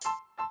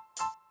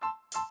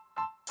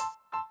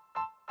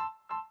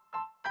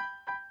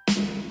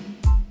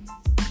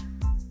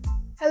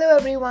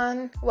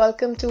everyone,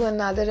 welcome to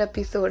another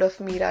episode of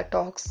Meera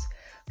Talks.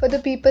 For the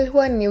people who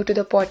are new to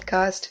the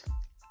podcast,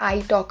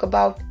 I talk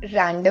about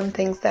random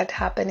things that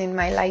happen in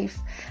my life,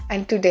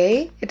 and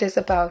today it is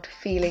about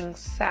feeling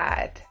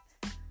sad.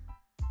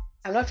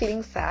 I'm not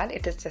feeling sad,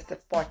 it is just a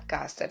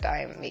podcast that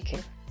I am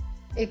making.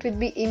 It would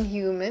be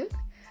inhuman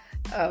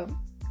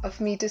of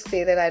me to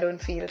say that I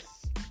don't feel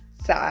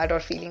sad,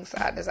 or feeling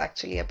sad is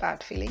actually a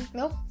bad feeling.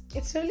 No,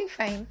 it's really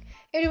fine.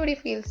 Everybody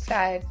feels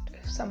sad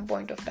at some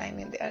point of time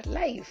in their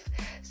life.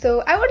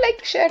 So I would like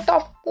to share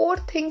top 4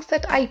 things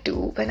that I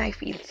do when I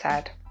feel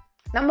sad.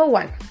 Number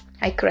 1,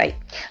 I cry.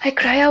 I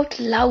cry out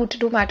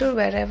loud no matter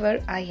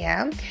wherever I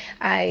am.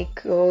 I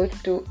go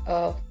to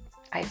a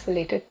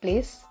isolated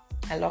place,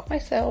 I lock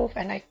myself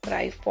and I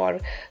cry for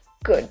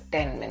good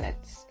 10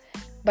 minutes.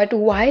 But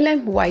while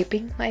I'm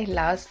wiping my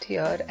last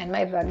tear and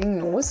my running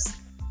nose,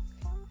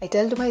 I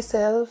tell to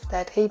myself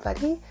that, hey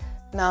buddy,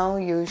 now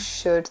you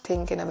should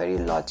think in a very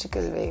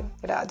logical way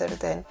rather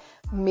than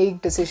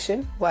make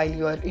decision while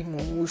you are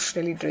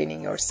emotionally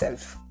draining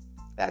yourself.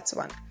 That's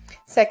one.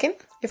 Second,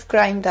 if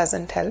crying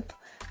doesn't help,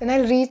 then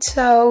I'll reach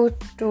out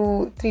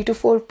to 3 to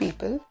 4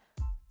 people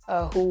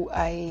who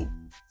I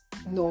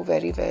know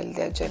very well.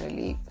 They're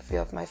generally a few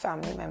of my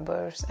family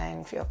members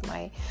and few of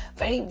my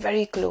very,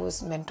 very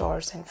close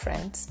mentors and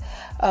friends.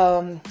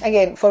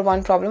 Again, for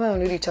one problem, I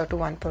only reach out to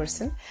one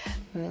person.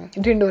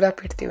 Dhindora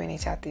पिटती हुई नहीं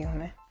चाहती हूँ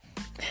मैं.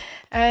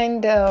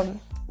 And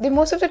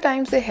most of the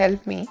times they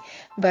help me,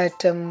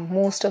 but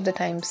most of the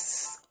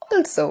times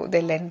also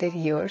they lend their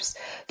ears.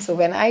 So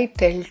when I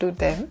tell to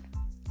them,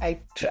 I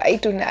try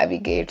to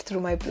navigate through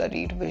my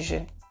blurred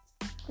vision.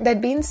 That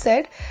being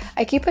said,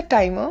 I keep a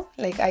timer,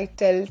 like I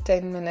tell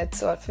 10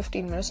 minutes or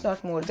 15 minutes,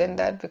 not more than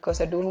that,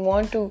 because I don't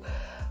want to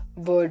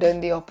burden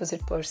the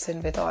opposite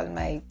person with all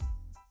my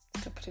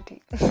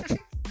stupidity.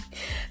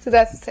 So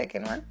that's the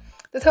second one.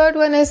 The third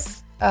one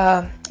is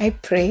I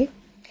pray.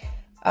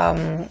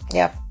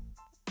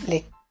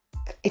 Like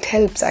it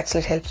helps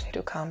me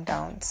to calm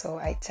down. So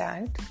I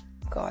chant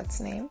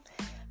God's name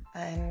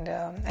and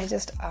I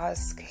just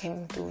ask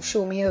him to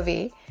show me a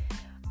way,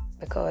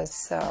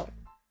 because I'm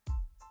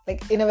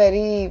in a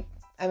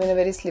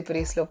very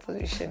slippery slope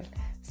position.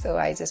 So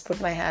I just put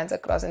my hands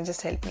across and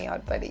just help me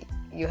out, buddy.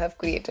 You have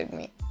created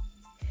me.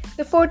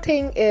 The fourth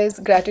thing is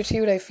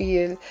gratitude. I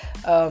feel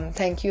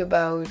thank you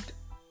about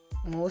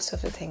most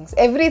of the things,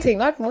 everything,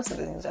 not most of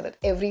the things, rather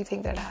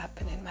everything that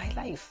happened in my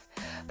life.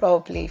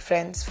 Probably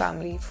friends,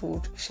 family,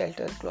 food,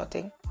 shelter,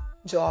 clothing,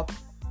 job,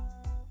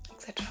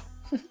 etc.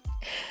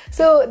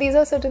 So these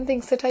are certain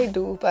things that I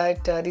do,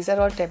 but these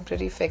are all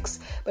temporary fix.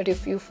 But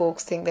if you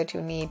folks think that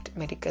you need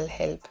medical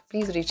help,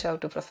 please reach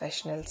out to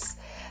professionals.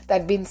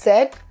 That being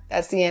said,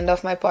 that's the end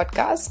of my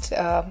podcast.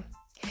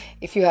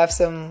 If you have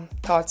some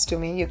thoughts to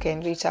me, you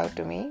can reach out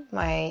to me.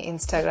 My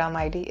Instagram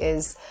ID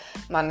is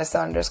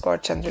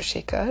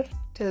Manasa_Chandrasekhar.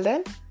 Till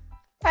then,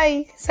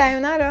 bye.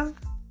 Sayonara.